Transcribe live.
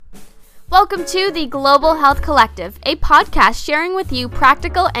Welcome to the Global Health Collective, a podcast sharing with you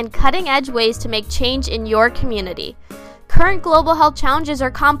practical and cutting-edge ways to make change in your community. Current global health challenges are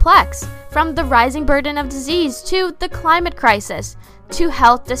complex, from the rising burden of disease to the climate crisis to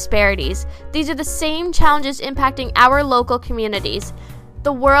health disparities. These are the same challenges impacting our local communities.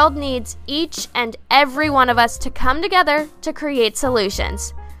 The world needs each and every one of us to come together to create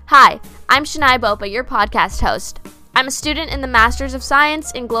solutions. Hi, I'm Shania Bopa, your podcast host. I'm a student in the Masters of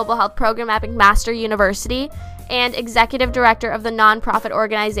Science in Global Health Program at McMaster University and Executive Director of the nonprofit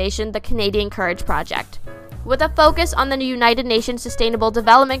organization, the Canadian Courage Project. With a focus on the United Nations Sustainable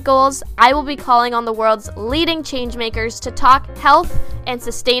Development Goals, I will be calling on the world's leading changemakers to talk health and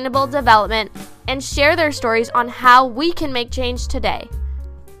sustainable development and share their stories on how we can make change today.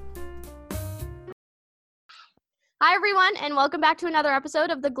 Hi, everyone, and welcome back to another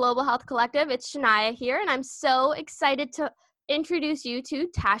episode of the Global Health Collective. It's Shania here, and I'm so excited to introduce you to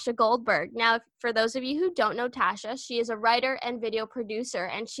Tasha Goldberg. Now, for those of you who don't know Tasha, she is a writer and video producer,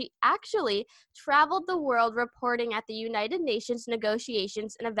 and she actually traveled the world reporting at the United Nations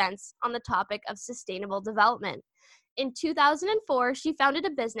negotiations and events on the topic of sustainable development. In 2004, she founded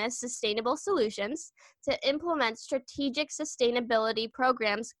a business, Sustainable Solutions, to implement strategic sustainability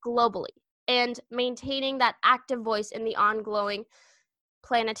programs globally and maintaining that active voice in the ongoing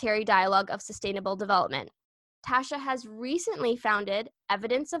planetary dialogue of sustainable development. Tasha has recently founded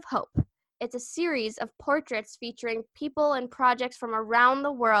Evidence of Hope. It's a series of portraits featuring people and projects from around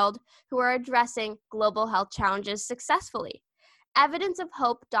the world who are addressing global health challenges successfully. Evidence of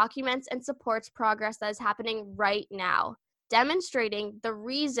Hope documents and supports progress that is happening right now, demonstrating the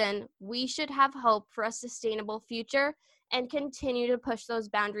reason we should have hope for a sustainable future and continue to push those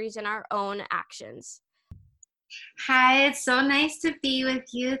boundaries in our own actions. Hi, it's so nice to be with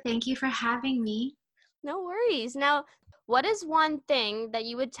you. Thank you for having me. No worries. Now, what is one thing that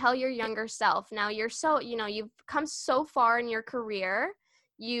you would tell your younger self? Now, you've come so far in your career.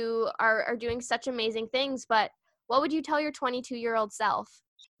 You are doing such amazing things, but what would you tell your 22-year-old self?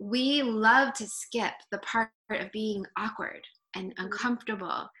 We love to skip the part of being awkward and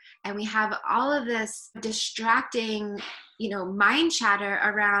uncomfortable. And we have all of this distracting, mind chatter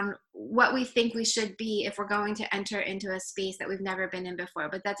around what we think we should be if we're going to enter into a space that we've never been in before.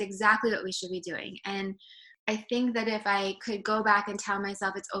 But that's exactly what we should be doing. And I think that if I could go back and tell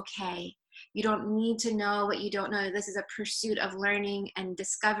myself it's okay, you don't need to know what you don't know. This is a pursuit of learning and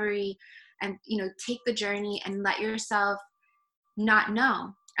discovery, and, take the journey and let yourself not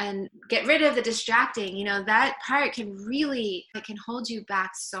know. And get rid of the distracting, that part can hold you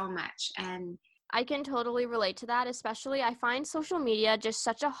back so much. And I can totally relate to that, especially I find social media just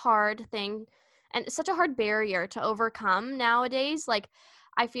such a hard thing and such a hard barrier to overcome nowadays. Like,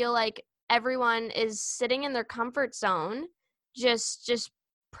 I feel like everyone is sitting in their comfort zone, just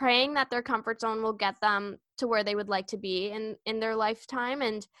praying that their comfort zone will get them to where they would like to be in their lifetime.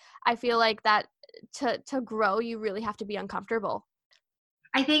 And I feel like that to grow, you really have to be uncomfortable.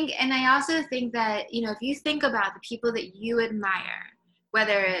 I also think that, if you think about the people that you admire,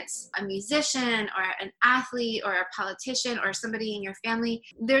 whether it's a musician or an athlete or a politician or somebody in your family,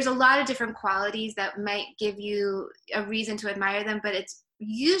 there's a lot of different qualities that might give you a reason to admire them, but it's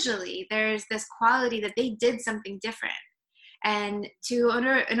usually there's this quality that they did something different. And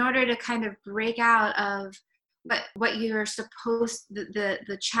in order to kind of break out of what you're supposed,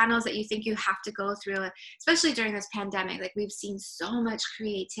 the channels that you think you have to go through, especially during this pandemic, like we've seen so much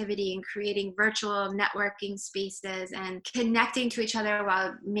creativity in creating virtual networking spaces and connecting to each other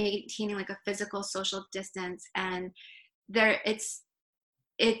while maintaining like a physical social distance. And it's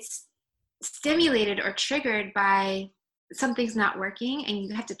stimulated or triggered by something's not working and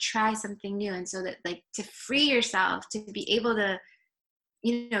you have to try something new. And so that, like, to free yourself, to be able to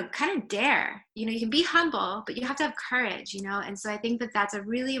kind of dare, you can be humble, but you have to have courage, and so I think that that's a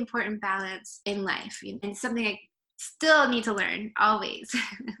really important balance in life, and something I still need to learn always.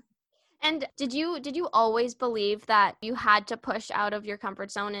 And did you always believe that you had to push out of your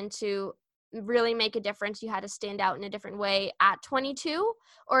comfort zone and to really make a difference, you had to stand out in a different way at 22?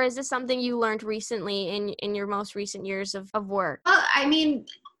 Or is this something you learned recently in your most recent years of work? Well,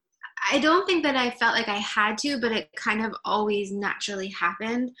 I don't think that I felt like I had to, but it kind of always naturally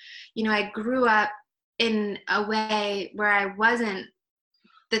happened. I grew up in a way where I wasn't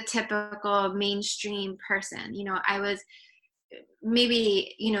the typical mainstream person. I was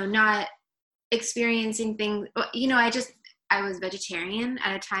maybe, not experiencing things, I was vegetarian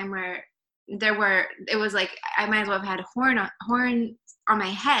at a time where it was like, I might as well have had horn on my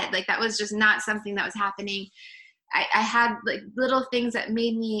head. Like, that was just not something that was happening. I had like little things that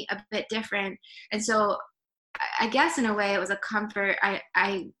made me a bit different. And so I guess in a way it was a comfort. I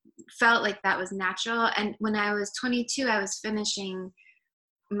felt like that was natural. And when I was 22, I was finishing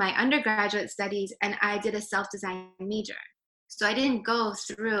my undergraduate studies, and I did a self-design major. So I didn't go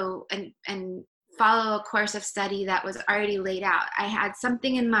through and follow a course of study that was already laid out. I had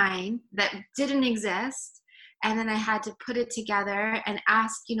something in mind that didn't exist, and then I had to put it together and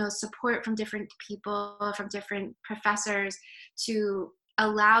ask, support from different people, from different professors, to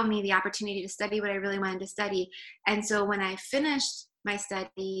allow me the opportunity to study what I really wanted to study. And so when I finished my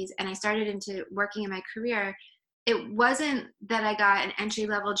studies and I started into working in my career, it wasn't that I got an entry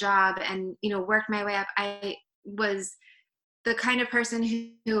level job and, worked my way up. I was the kind of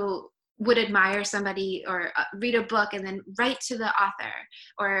person who would admire somebody or read a book and then write to the author,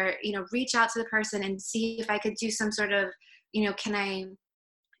 or, reach out to the person and see if I could do some sort of, can I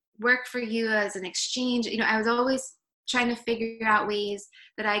work for you as an exchange? I was always trying to figure out ways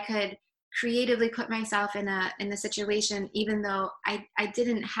that I could creatively put myself in a situation, even though I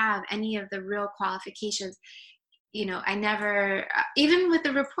didn't have any of the real qualifications. I never, even with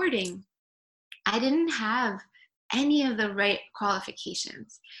the reporting, I didn't have any of the right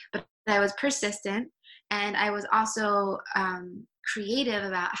qualifications, but I was persistent, and I was also creative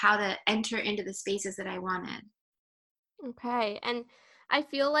about how to enter into the spaces that I wanted. Okay. And I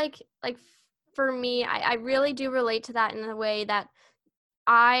feel like for me, I really do relate to that in a way that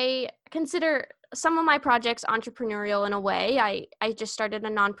I consider some of my projects entrepreneurial in a way. I just started a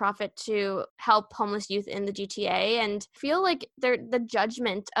nonprofit to help homeless youth in the GTA, and feel like the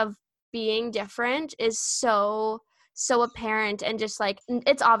judgment of being different is so apparent, and just like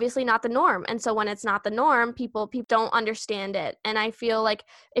it's obviously not the norm. And so when it's not the norm, people don't understand it. And I feel like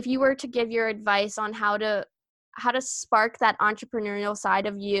if you were to give your advice on how to spark that entrepreneurial side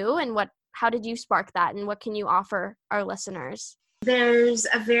of you, and how did you spark that, and what can you offer our listeners? There's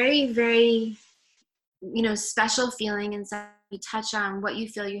a very, very, special feeling inside. You touch on what you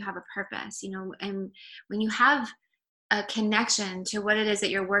feel you have a purpose, and when you have a connection to what it is that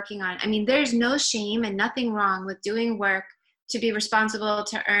you're working on. I mean, there's no shame and nothing wrong with doing work to be responsible,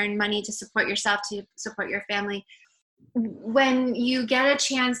 to earn money, to support yourself, to support your family. When you get a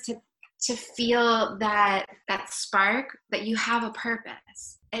chance to feel that spark, that you have a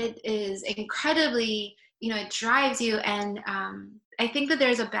purpose, it is incredibly, it drives you. And I think that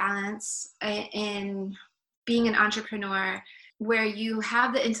there's a balance in being an entrepreneur, where you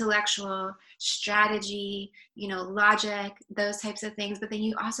have the intellectual strategy, logic, those types of things, but then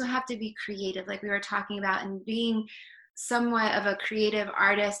you also have to be creative, like we were talking about, and being somewhat of a creative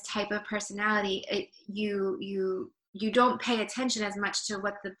artist type of personality. You don't pay attention as much to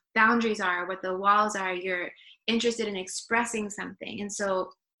what the boundaries are, what the walls are. You're interested in expressing something. And so,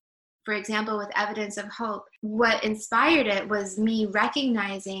 for example, with Evidence of Hope, what inspired it was me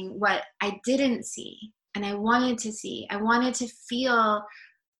recognizing what I didn't see and I wanted to see. I wanted to feel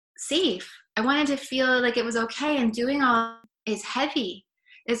safe. I wanted to feel like it was okay. And doing all is heavy.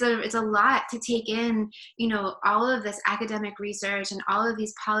 It's a lot to take in, all of this academic research and all of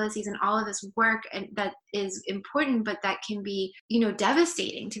these policies and all of this work, and that is important, but that can be,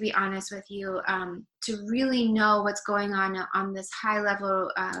 devastating, to be honest with you, to really know what's going on this high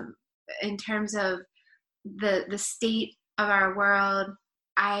level, in terms of the state of our world.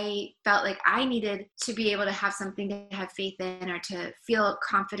 I felt like I needed to be able to have something to have faith in, or to feel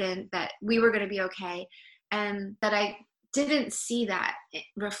confident that we were going to be okay, and that I didn't see that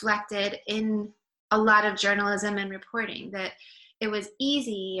reflected in a lot of journalism and reporting, that it was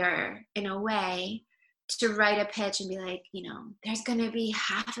easier in a way to write a pitch and be like, there's going to be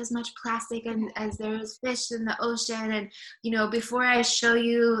half as much plastic as there's fish in the ocean. And, before I show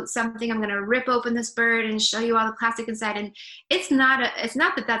you something, I'm going to rip open this bird and show you all the plastic inside. And it's not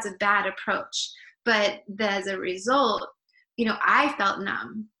that that's a bad approach, but as a result, I felt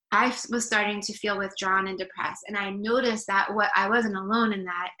numb. I was starting to feel withdrawn and depressed. And I noticed that I wasn't alone in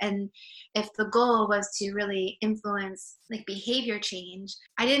that. And if the goal was to really influence like behavior change,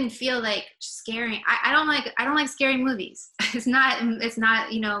 I didn't feel like scaring. I don't like scary movies. It's not,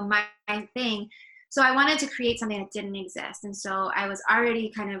 my thing. So I wanted to create something that didn't exist. And so I was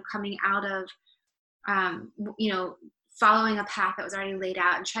already kind of coming out of, following a path that was already laid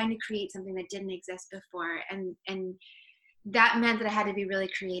out and trying to create something that didn't exist before. And that meant that I had to be really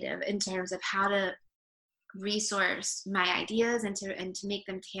creative in terms of how to resource my ideas and to make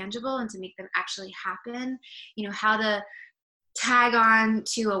them tangible and to make them actually happen. How to tag on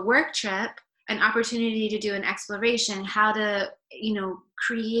to a work trip, an opportunity to do an exploration, how to,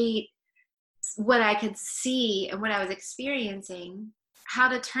 create what I could see and what I was experiencing, how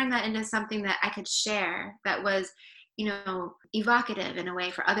to turn that into something that I could share that was, evocative in a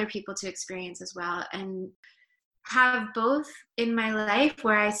way for other people to experience as well. And have both in my life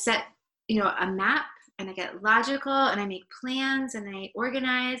where I set, a map, and I get logical, and I make plans, and I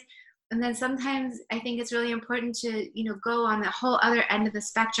organize. And then sometimes I think it's really important to, go on the whole other end of the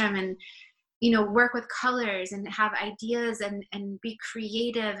spectrum and, work with colors and have ideas and be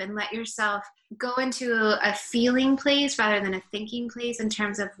creative and let yourself go into a feeling place rather than a thinking place in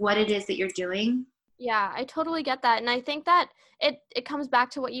terms of what it is that you're doing. Yeah, I totally get that. And I think that it comes back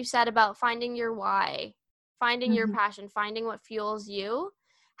to what you said about finding your why, finding your Mhm. passion, finding what fuels you.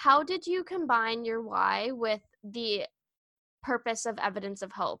 How did you combine your why with the purpose of evidence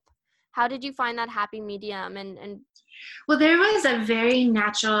of hope? How did you find that happy medium and Well, there was a very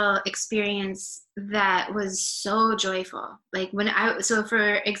natural experience that was so joyful. Like so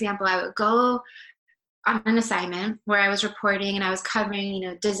for example, I would go on an assignment where I was reporting and I was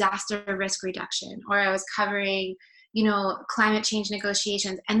covering, disaster risk reduction, or I was covering, climate change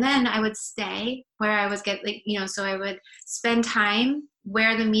negotiations. And then I would stay where I was so I would spend time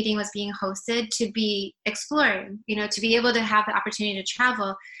where the meeting was being hosted to be exploring, to be able to have the opportunity to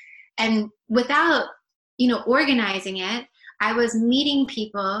travel. And without, organizing it, I was meeting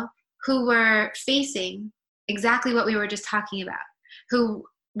people who were facing exactly what we were just talking about, who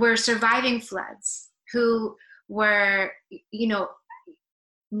were surviving floods, who were,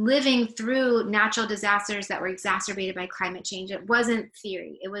 living through natural disasters that were exacerbated by climate change. It wasn't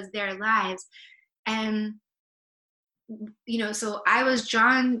theory, it was their lives. And, so I was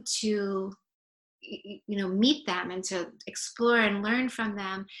drawn to, meet them and to explore and learn from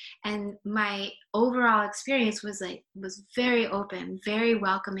them. And my overall experience was very open, very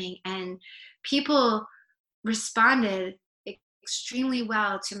welcoming, and people responded extremely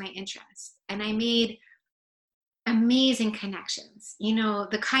well to my interest. And I made amazing connections,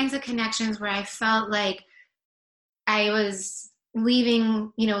 the kinds of connections where I felt like I was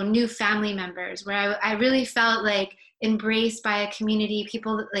leaving, new family members, where I really felt like embraced by a community.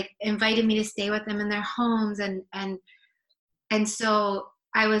 People like invited me to stay with them in their homes, and so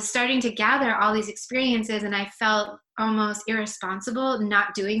I was starting to gather all these experiences, and I felt almost irresponsible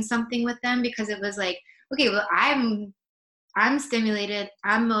not doing something with them, because it was like, okay, well, I'm stimulated,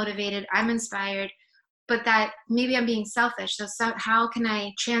 I'm motivated, I'm inspired, but that maybe I'm being selfish. So how can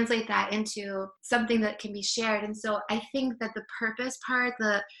I translate that into something that can be shared? And so I think that the purpose part,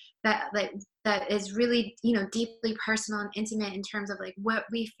 that is really, deeply personal and intimate in terms of like what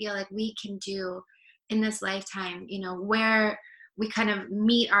we feel like we can do in this lifetime, where we kind of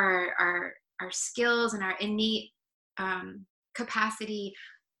meet our skills and our innate capacity,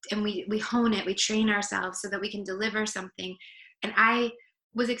 and we hone it, we train ourselves so that we can deliver something. And I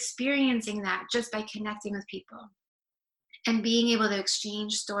was experiencing that just by connecting with people and being able to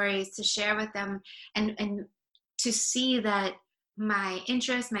exchange stories, to share with them, and to see that my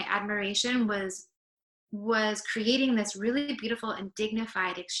interest, my admiration was creating this really beautiful and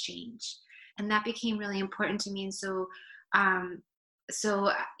dignified exchange. And that became really important to me. And um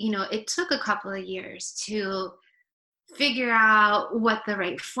it took a couple of years to figure out what the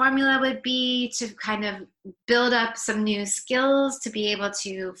right formula would be, to kind of build up some new skills to be able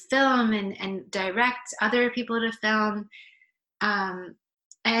to film and direct other people to film.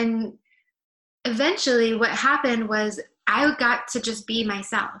 And eventually what happened was I got to just be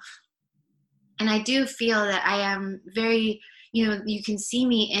myself. And I do feel that I am very, you can see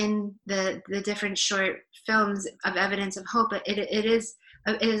me in the different short films of evidence of hope, but it is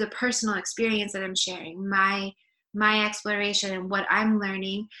a personal experience that I'm sharing, my exploration and what I'm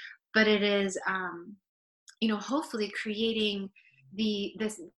learning. But it is, hopefully creating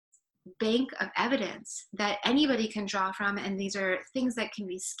this bank of evidence that anybody can draw from. And these are things that can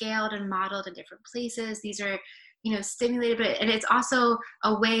be scaled and modeled in different places. These are, stimulated, and it's also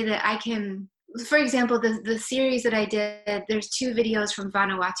a way that I can, for example, the series that I did, there's 2 videos from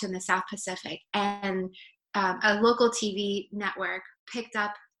Vanuatu in the South Pacific, and a local TV network picked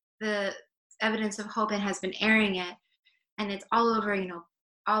up the evidence of hope and has been airing it. And it's all over,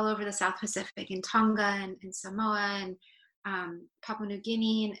 all over the South Pacific, in Tonga and Samoa and Papua New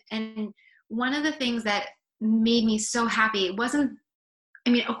Guinea. And one of the things that made me so happy, it wasn't,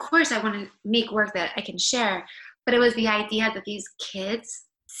 I mean, of course I want to make work that I can share, but it was the idea that these kids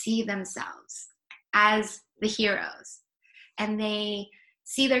see themselves as the heroes, and they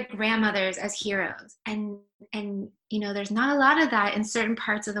see their grandmothers as heroes. And there's not a lot of that in certain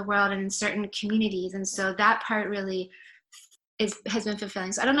parts of the world and in certain communities. And so that part really has been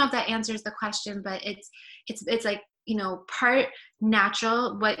fulfilling. So I don't know if that answers the question, but it's like, part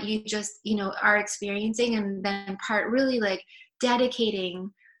natural, what you just, are experiencing, and then part really like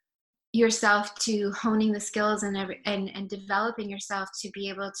dedicating yourself to honing the skills and developing yourself to be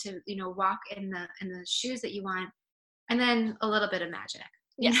able to, walk in the shoes that you want, and then a little bit of magic.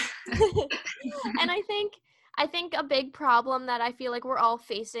 Yeah. And I think a big problem that I feel like we're all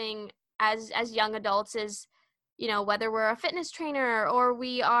facing as young adults is, whether we're a fitness trainer or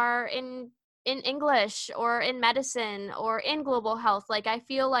we are in English or in medicine or in global health, like I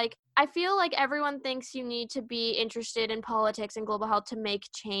feel like everyone thinks you need to be interested in politics and global health to make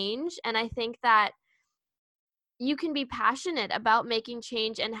change, and I think that you can be passionate about making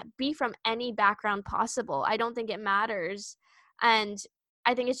change and be from any background possible. I don't think it matters. And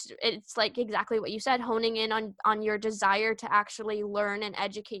I think it's like exactly what you said, honing in on your desire to actually learn and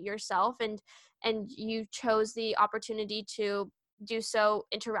educate yourself, and you chose the opportunity to do so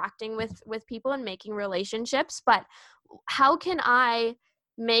interacting with people and making relationships. But how can I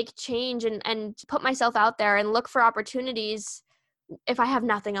make change and put myself out there and look for opportunities if I have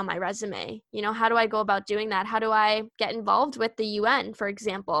nothing on my resume? How do I go about doing that? How do I get involved with the UN, for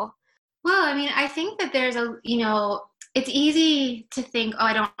example? Well, I mean, I think that there's it's easy to think,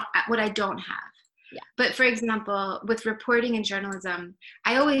 oh, what I don't have. Yeah. But for example, with reporting and journalism,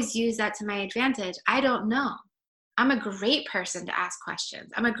 I always use that to my advantage. I don't know. I'm a great person to ask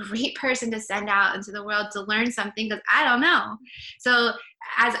questions. I'm a great person to send out into the world to learn something because I don't know. So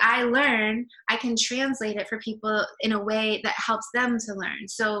as I learn, I can translate it for people in a way that helps them to learn.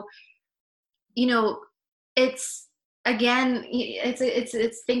 So, it's again,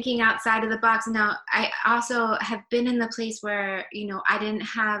 it's thinking outside of the box. Now, I also have been in the place where, I didn't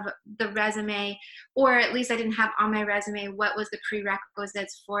have the resume, or at least I didn't have on my resume what was the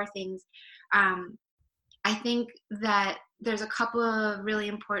prerequisites for things. I think that there's a couple of really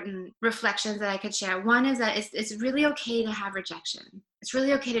important reflections that I could share. One is that it's really okay to have rejection. It's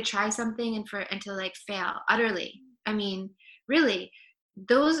really okay to try something and to like fail utterly. I mean, really,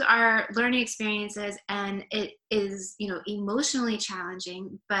 those are learning experiences, and it is, emotionally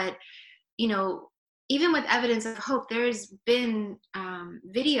challenging. But, even with evidence of hope, there's been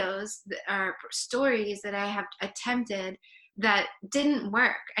videos or stories that I have attempted that didn't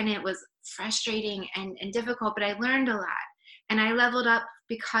work, and it was frustrating and difficult, but I learned a lot, and I leveled up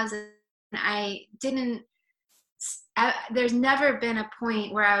because I didn't there's never been a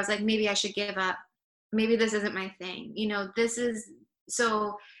point where I was like, maybe I should give up, maybe this isn't my thing. This is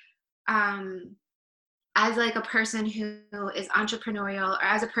so as like a person who is entrepreneurial, or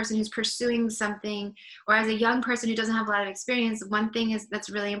as a person who's pursuing something, or as a young person who doesn't have a lot of experience, one thing that's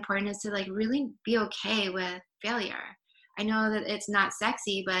really important is to like really be okay with failure. I know that it's not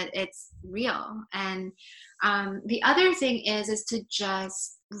sexy, but it's real. And the other thing is to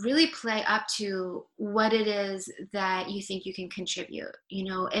just really play up to what it is that you think you can contribute.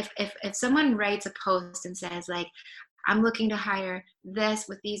 If someone writes a post and says like, I'm looking to hire this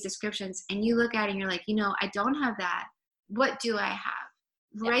with these descriptions, and you look at it and you're like, I don't have that. What do I have?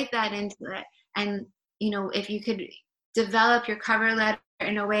 Yeah. Write that into it. And, if you could develop your cover letter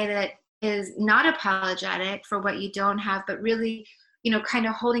in a way that is not apologetic for what you don't have, but really, kind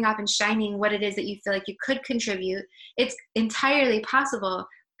of holding up and shining what it is that you feel like you could contribute, it's entirely possible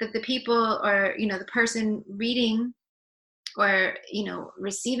that the people, or, the person reading or,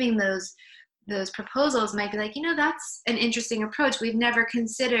 receiving those proposals might be like, that's an interesting approach. We've never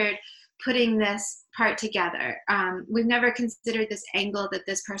considered putting this part together. We've never considered this angle that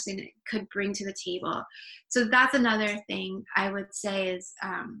this person could bring to the table. So that's another thing I would say is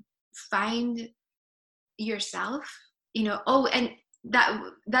find yourself, and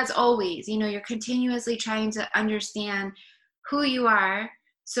that's always, you're continuously trying to understand who you are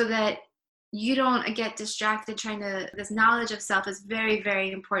so that you don't get distracted this knowledge of self is very,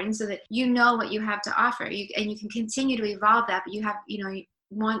 very important, so that you know what you have to offer. And you can continue to evolve that, but you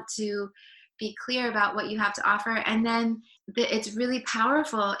want to be clear about what you have to offer. And then it's really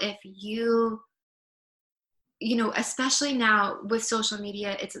powerful if especially now with social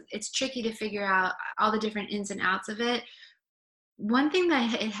media, it's tricky to figure out all the different ins and outs of it. One thing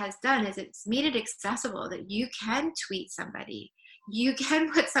that it has done is it's made it accessible that you can tweet somebody. You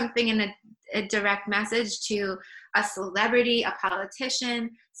can put something in a direct message to a celebrity, a politician,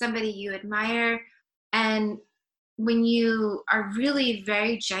 somebody you admire. And when you are really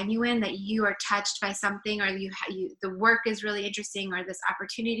very genuine that you are touched by something, or the work is really interesting, or this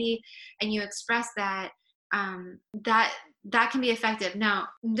opportunity, and you express that, that can be effective. Now,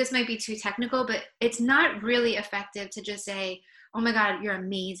 this might be too technical, but it's not really effective to just say, oh my God, you're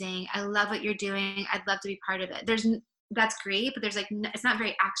amazing. I love what you're doing. I'd love to be part of it. That's great, but it's not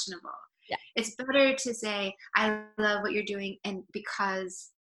very actionable. Yeah. It's better to say, I love what you're doing, and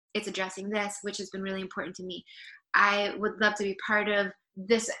because it's addressing this, which has been really important to me, I would love to be part of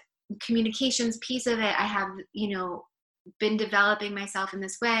this communications piece of it, I have, been developing myself in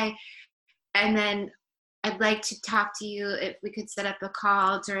this way. And then I'd like to talk to you if we could set up a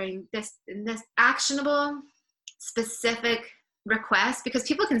call during this actionable, specific request, because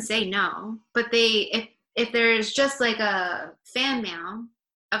people can say no, but if there's just like a fan mail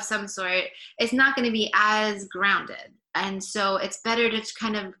of some sort, it's not going to be as grounded. And so it's better to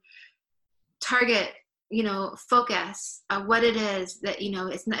kind of target, focus on what it is that,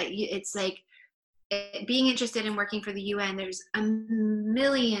 it's like being interested in working for the UN. There's a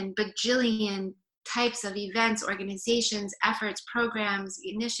million, bajillion types of events, organizations, efforts, programs,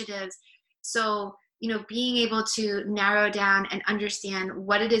 initiatives. So, being able to narrow down and understand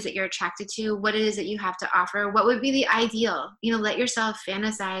what it is that you're attracted to, what it is that you have to offer, what would be the ideal, let yourself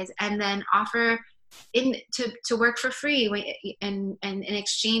fantasize, and then offer to work for free and in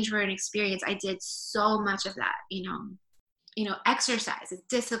exchange for an experience. I did so much of that, exercise is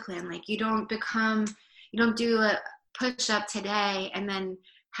discipline. Like you don't do a push up today and then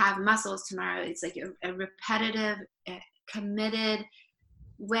have muscles tomorrow. It's like a repetitive, committed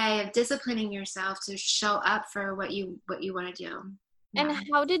way of disciplining yourself to show up for what you want to do. And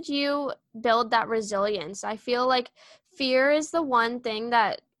how did you build that resilience? I feel like fear is the one thing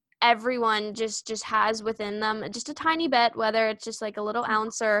that everyone just has within them, just a tiny bit, whether it's just like a little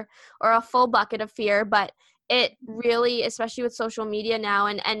ounce or a full bucket of fear. But it really, especially with social media now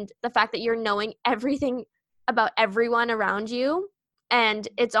and the fact that you're knowing everything about everyone around you, and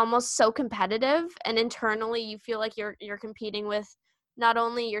it's almost so competitive, and internally you feel like you're competing with not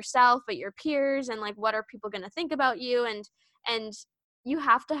only yourself but your peers, and like what are people going to think about you, and you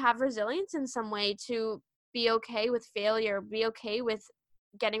have to have resilience in some way to be okay with failure, be okay with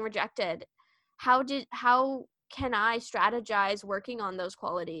getting rejected. How can I strategize working on those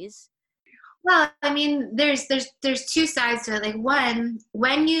qualities? Well, I mean, there's two sides to it. Like one,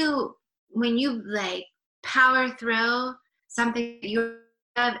 when you like power through something you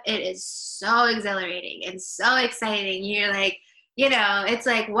have, it is so exhilarating and so exciting. You're like, it's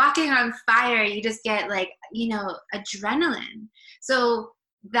like walking on fire. You just get like, adrenaline. So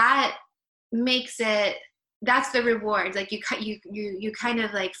that makes it, that's the reward. Like you kind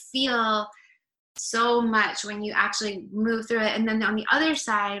of like feel so much when you actually move through it. And then on the other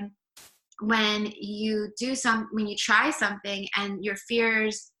side, when you try something and your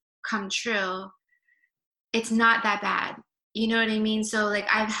fears come true, it's not that bad. You know what I mean? So like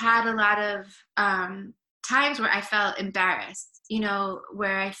I've had a lot of times where I felt embarrassed,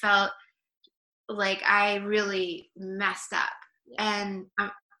 where I felt like I really messed up, and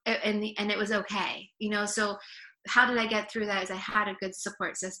it was okay, So how did I get through that? Is I had a good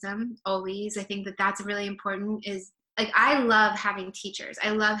support system always. I think that that's really important. Is like I love having teachers.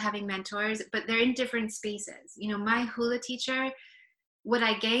 I love having mentors, but they're in different spaces. My hula teacher, what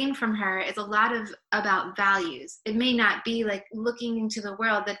I gained from her is a lot about values. It may not be like looking into the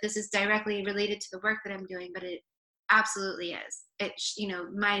world that this is directly related to the work that I'm doing, but it absolutely is.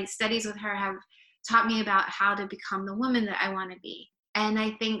 My studies with her have taught me about how to become the woman that I want to be. And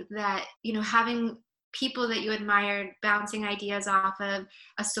I think that, having people that you admire, bouncing ideas off of,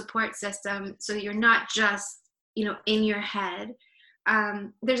 a support system, so you're not just, in your head.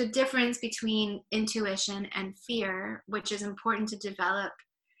 There's a difference between intuition and fear, which is important to develop.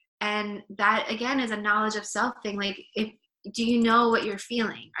 And that again is a knowledge of self thing. Like, do you know what you're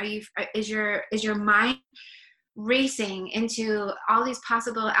feeling? Is your mind racing into all these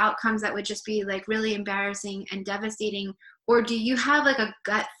possible outcomes that would just be like really embarrassing and devastating? Or do you have like a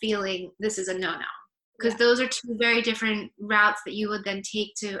gut feeling this is a no-no? Because those are two very different routes that you would then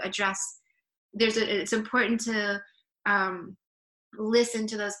take to address. It's important to listen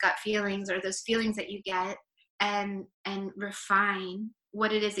to those gut feelings or those feelings that you get and refine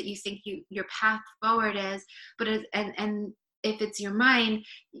what it is that you think your path forward is. But and if it's your mind,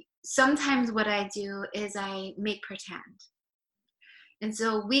 sometimes what I do is I make pretend. And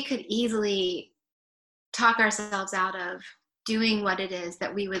so we could easily talk ourselves out of doing what it is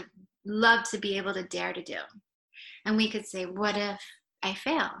that we would love to be able to dare to do. And we could say, what if I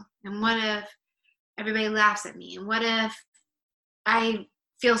fail? And what if everybody laughs at me? And what if I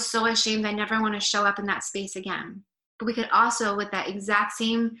feel so ashamed I never want to show up in that space again? But we could also, with that exact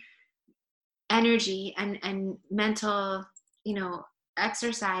same energy and mental,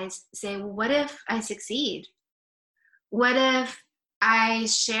 exercise, say, well, what if I succeed? What if I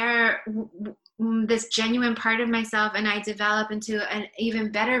share this genuine part of myself and I develop into an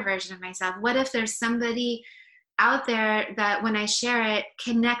even better version of myself? What if there's somebody out there that when I share it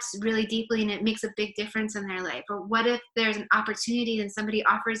connects really deeply and it makes a big difference in their life? Or what if there's an opportunity and somebody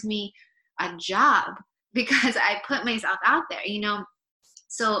offers me a job because I put myself out there,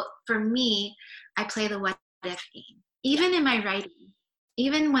 So for me, I play the what if game. Even in my writing,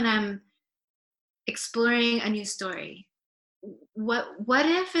 even when I'm exploring a new story, what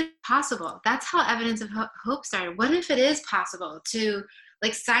if it's possible? That's how Evidence of Hope started. What if it is possible to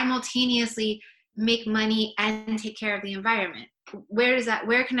like simultaneously make money and take care of the environment?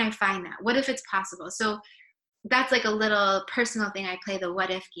 Where can I find that? What if it's possible? So that's like a little personal thing. I play the what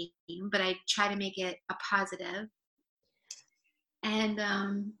if game, but I try to make it a positive. And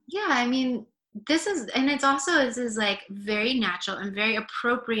yeah, I mean, this is like very natural and very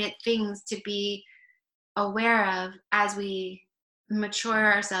appropriate things to be aware of as we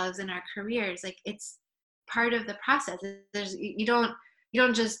mature ourselves in our careers. Like, it's part of the process. You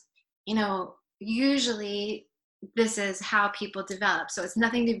don't just, usually this is how people develop. So it's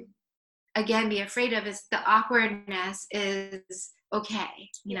nothing to, again, be afraid of. Is the awkwardness is okay,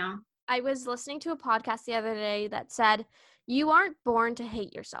 you know? I was listening to a podcast the other day that said, you aren't born to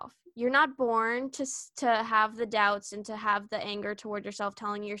hate yourself. You're not born to have the doubts and to have the anger toward yourself,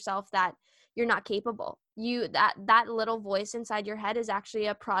 telling yourself that you're not capable. That little voice inside your head is actually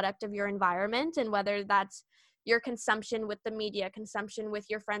a product of your environment, and whether that's your consumption with the media, consumption with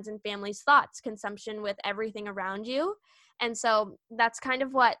your friends and family's thoughts, consumption with everything around you. And so that's kind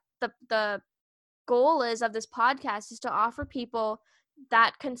of what the goal is of this podcast, is to offer people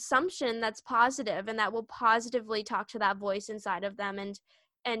that consumption that's positive and that will positively talk to that voice inside of them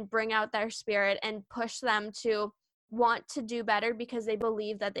and bring out their spirit and push them to want to do better because they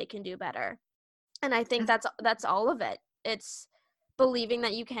believe that they can do better. And I think that's all of it. It's believing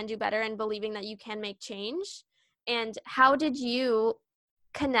that you can do better and believing that you can make change. And how did you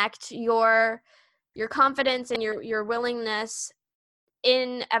connect your confidence and your willingness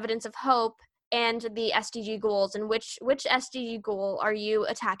in Evidence of Hope and the SDG goals, and which SDG goal are you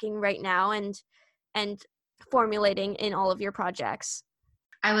attacking right now and formulating in all of your projects?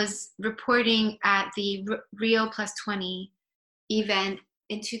 I was reporting at the Rio Plus 20 event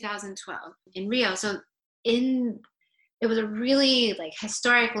in 2012 in Rio. So it was a really like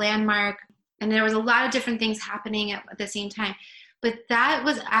historic landmark, and there was a lot of different things happening at the same time. But that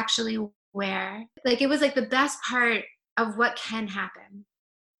was actually where, like, it was like the best part of what can happen,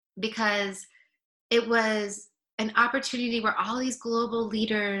 because it was an opportunity where all these global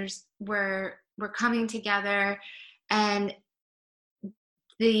leaders were coming together, and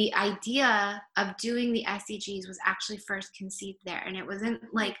the idea of doing the SDGs was actually first conceived there. And it wasn't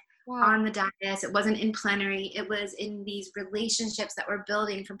like on the dais, it wasn't in plenary, it was in these relationships that were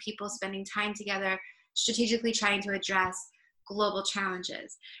building from people spending time together, strategically trying to address global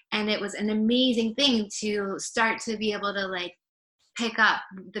challenges. And it was an amazing thing to start to be able to like pick up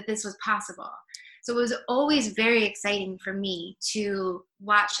that this was possible. So it was always very exciting for me to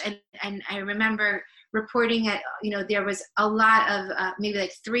watch. And I remember reporting at, there was a lot of maybe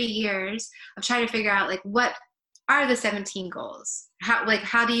like 3 years of trying to figure out like, what are the 17 goals?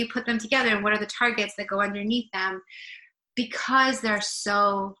 How do you put them together? And what are the targets that go underneath them? Because they're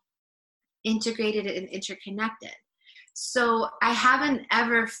so integrated and interconnected. So I haven't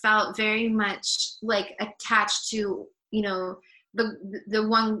ever felt very much like attached to, the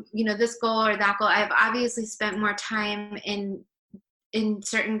one, this goal or that goal. I've obviously spent more time in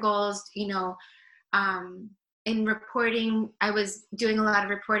certain goals, in reporting. I was doing a lot of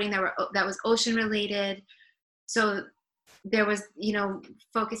reporting that was ocean related. So there was,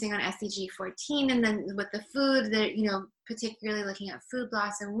 focusing on SDG 14, and then with the food, particularly looking at food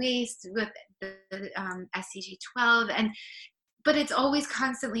loss and waste with the SDG 12. But it's always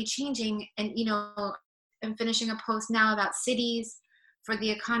constantly changing. And, I'm finishing a post now about cities for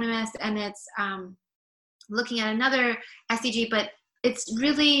The Economist, and it's looking at another SDG, but it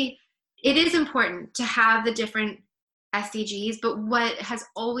is important to have the different SDGs, but what has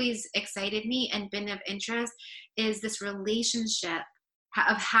always excited me and been of interest is this relationship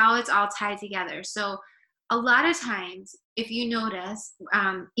of how it's all tied together. So a lot of times, if you notice,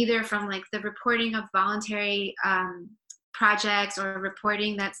 either from like the reporting of voluntary projects or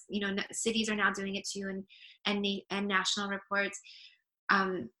reporting that's, cities are now doing it too, and national reports,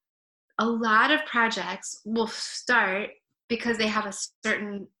 a lot of projects will start because they have a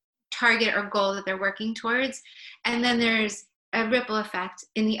certain target or goal that they're working towards, and then there's a ripple effect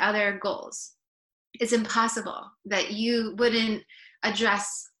in the other goals. It's impossible that you wouldn't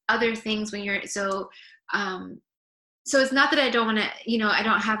address other things when you're so it's not that I don't want to, I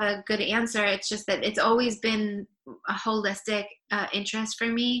don't have a good answer. It's just that it's always been a holistic interest for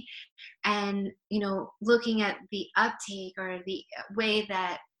me. And, looking at the uptake or the way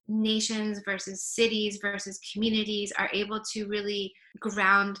that, nations versus cities versus communities are able to really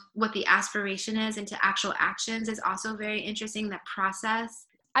ground what the aspiration is into actual actions is also very interesting, that process.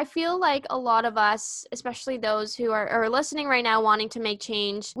 I feel like a lot of us, especially those who are listening right now wanting to make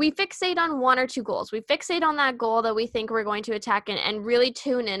change, we fixate on one or two goals. We fixate on that goal that we think we're going to attack and really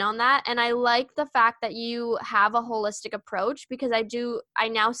tune in on that. And I like the fact that you have a holistic approach, because I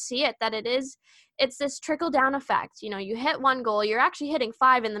now see it that it's this trickle down effect. You know, you hit one goal, you're actually hitting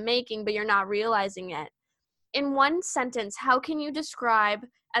 5 in the making, but you're not realizing it. In one sentence, how can you describe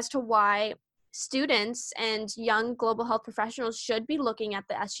as to why students and young global health professionals should be looking at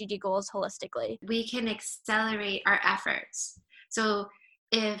the SDG goals holistically? We can accelerate our efforts. So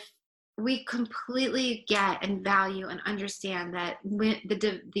if we completely get and value and understand that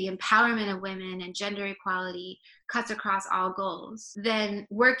the empowerment of women and gender equality cuts across all goals, then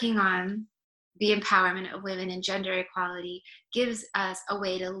working on the empowerment of women and gender equality gives us a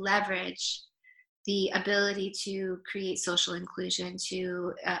way to leverage the ability to create social inclusion,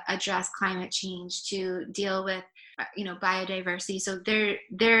 to address climate change, to deal with biodiversity. So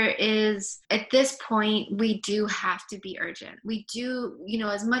there is, at this point, we do have to be urgent. We do,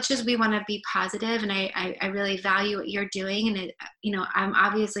 as much as we want to be positive, and I really value what you're doing, and I'm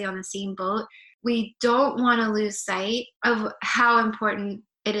obviously on the same boat. We don't want to lose sight of how important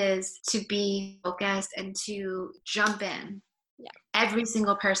it is to be focused and to jump in. Yeah. Every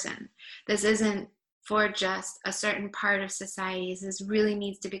single person. This isn't for just a certain part of society. This really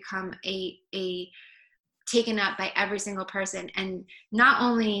needs to become a taken up by every single person. And not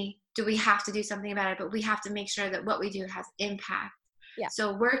only do we have to do something about it, but we have to make sure that what we do has impact. Yeah.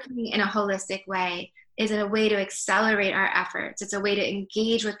 So working in a holistic way is a way to accelerate our efforts. It's a way to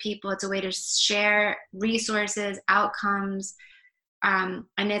engage with people. It's a way to share resources, outcomes, and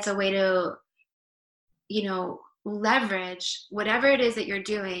it's a way to, leverage whatever it is that you're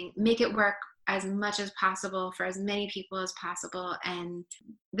doing, make it work as much as possible for as many people as possible. And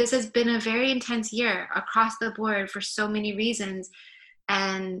this has been a very intense year across the board for so many reasons,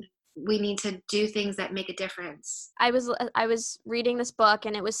 and we need to do things that make a difference. I was reading this book,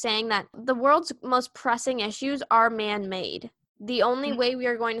 and it was saying that the world's most pressing issues are man-made. The only way we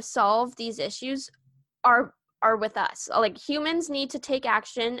are going to solve these issues are with us. Like, humans need to take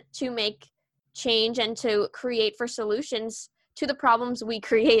action to make change and to create for solutions to the problems we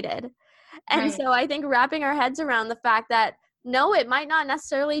created. And Right. so I think wrapping our heads around the fact that no, it might not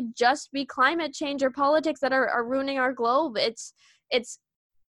necessarily just be climate change or politics that are ruining our globe. It's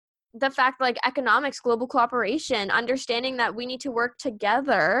the fact, like economics, global cooperation, understanding that we need to work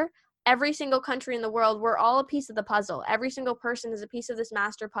together. Every single country in the world, we're all a piece of the puzzle. Every single person is a piece of this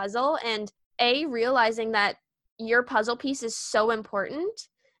master puzzle. And A, realizing that your puzzle piece is so important,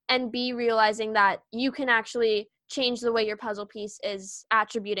 and B, realizing that you can actually change the way your puzzle piece is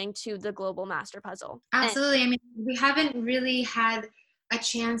attributing to the global master puzzle. Absolutely. I mean, we haven't really had a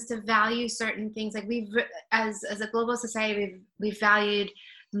chance to value certain things. Like as a global society, we've valued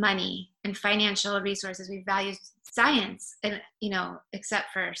money and financial resources. We've valued science, and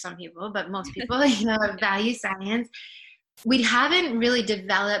except for some people, but most people, value science. We haven't really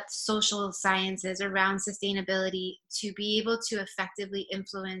developed social sciences around sustainability to be able to effectively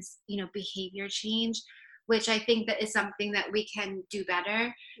influence, behavior change, which I think that is something that we can do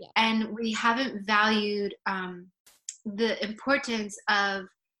better. Yeah. And we haven't valued the importance of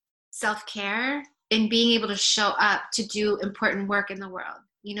self-care in being able to show up to do important work in the world.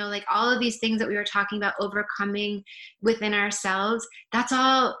 Like all of these things that we were talking about overcoming within ourselves, that's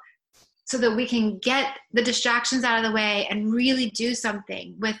all so that we can get the distractions out of the way and really do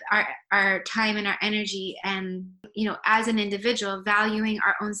something with our time and our energy. And, as an individual, valuing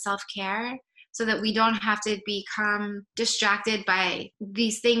our own self-care so that we don't have to become distracted by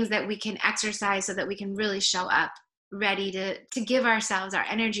these things that we can exercise so that we can really show up ready to give ourselves our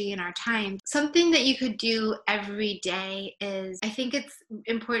energy and our time. Something that you could do every day is, I think it's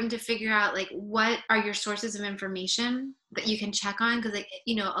important to figure out, like, what are your sources of information that you can check on? Because,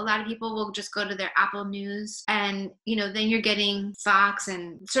 a lot of people will just go to their Apple News and, then you're getting Fox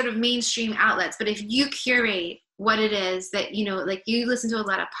and sort of mainstream outlets. But if you curate what it is that, like you listen to a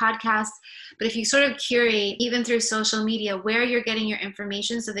lot of podcasts, but if you sort of curate even through social media where you're getting your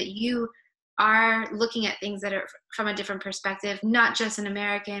information so that you are looking at things that are from a different perspective, not just an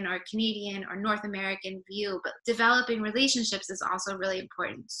American or Canadian or North American view, but developing relationships is also really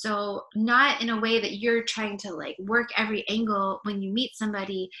important. So not in a way that you're trying to like work every angle when you meet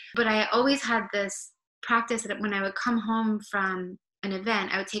somebody, but I always had this practice that when I would come home from an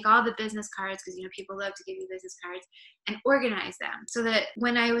event, I would take all the business cards, because people love to give you business cards, and organize them so that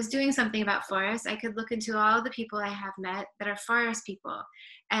when I was doing something about forests, I could look into all the people I have met that are forest people.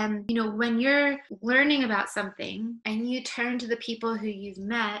 And when you're learning about something and you turn to the people who you've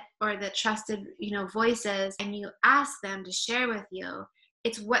met or the trusted voices, and you ask them to share with you,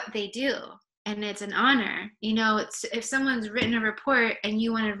 it's what they do. And it's an honor. It's, if someone's written a report and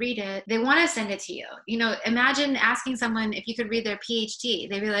you want to read it, they want to send it to you. Imagine asking someone if you could read their PhD.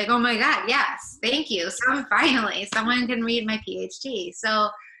 They'd be like, oh my God, yes, thank you. Finally, someone can read my PhD. So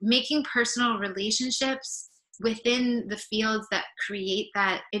making personal relationships within the fields that create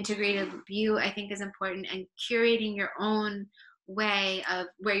that integrated view, I think, is important, and curating your own way of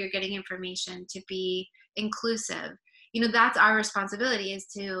where you're getting information to be inclusive. That's our responsibility, is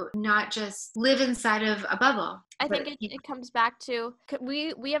to not just live inside of a bubble. I think it comes back to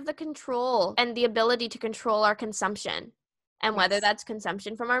we have the control and the ability to control our consumption. And whether that's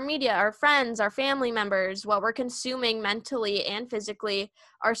consumption from our media, our friends, our family members, what we're consuming mentally and physically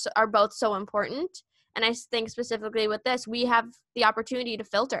are both so important. And I think specifically with this, we have the opportunity to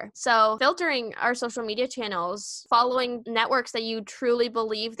filter. So filtering our social media channels, following networks that you truly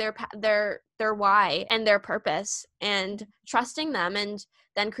believe their why and their purpose, and trusting them, and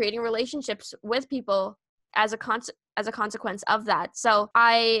then creating relationships with people as a consequence of that. So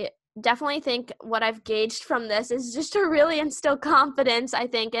I definitely think what I've gauged from this is just to really instill confidence, I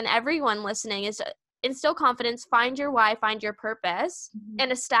think, and everyone listening is instill confidence, find your why, find your purpose,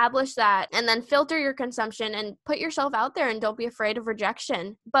 and establish that, and then filter your consumption and put yourself out there, and don't be afraid of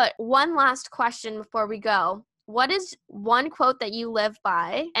rejection. But one last question before we go. What is one quote that you live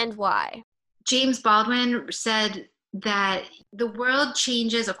by, and why? James Baldwin said that the world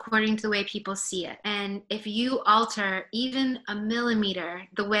changes according to the way people see it. And if you alter even a millimeter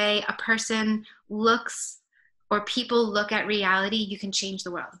the way a person looks or people look at reality, you can change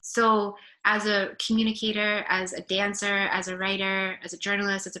the world. So as a communicator, as a dancer, as a writer, as a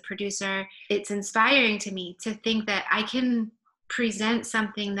journalist, as a producer, it's inspiring to me to think that I can present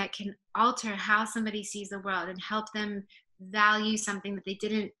something that can alter how somebody sees the world and help them value something that they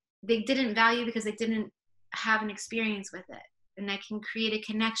didn't value because they didn't have an experience with it. And I can create a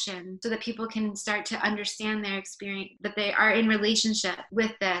connection so that people can start to understand their experience, that they are in relationship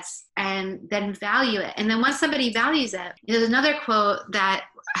with this, and then value it. And then once somebody values it, there's another quote that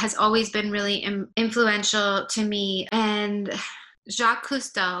has always been really influential to me. And Jacques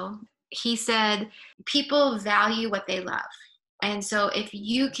Cousteau, he said, people value what they love. And so if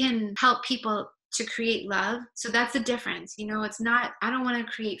you can help people to create love, so that's the difference. It's not, I don't want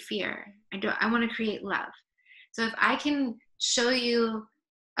to create fear. I want to create love. So if I can show you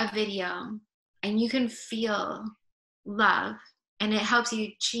a video and you can feel love, and it helps you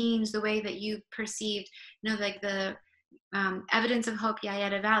change the way that you perceived, like the evidence of hope,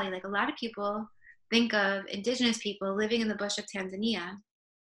 Yayeta Valley. Like, a lot of people think of indigenous people living in the bush of Tanzania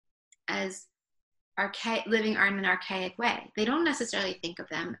as living in an archaic way. They don't necessarily think of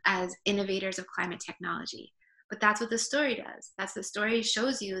them as innovators of climate technology, but that's what the story does. That's the story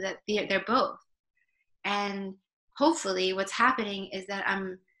shows you that they're both. And hopefully what's happening is that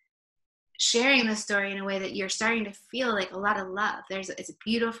I'm sharing the story in a way that you're starting to feel like a lot of love. It's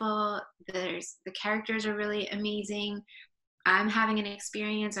beautiful. The characters are really amazing. I'm having an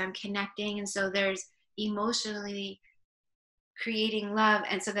experience, I'm connecting. And so there's emotionally creating love,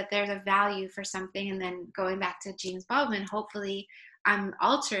 and so that there's a value for something. And then going back to James Baldwin, hopefully I'm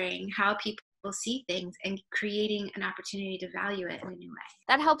altering how people see things and creating an opportunity to value it in a new way.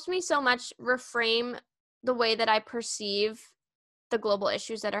 That helps me so much reframe the way that I perceive the global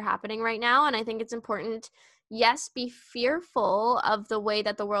issues that are happening right now. And I think it's important, yes, be fearful of the way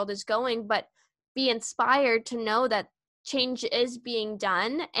that the world is going, but be inspired to know that change is being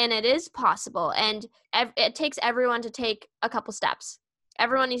done and it is possible. And it takes everyone to take a couple steps.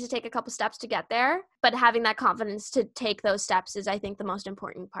 Everyone needs to take a couple steps to get there, but having that confidence to take those steps is, I think, the most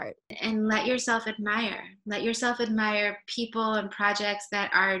important part. And let yourself admire people and projects that's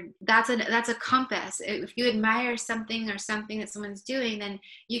a compass. If you admire something or something that someone's doing, then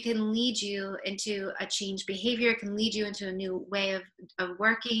you can lead you into a changed behavior, can lead you into a new way of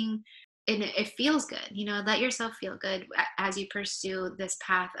working. And it feels good, let yourself feel good as you pursue this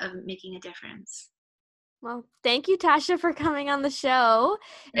path of making a difference. Well, thank you, Tasha, for coming on the show.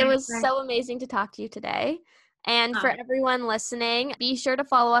 It was so amazing to talk to you today. And for everyone listening, be sure to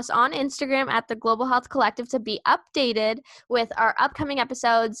follow us on Instagram at the Global Health Collective to be updated with our upcoming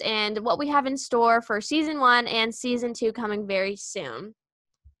episodes and what we have in store for season 1 and season 2 coming very soon.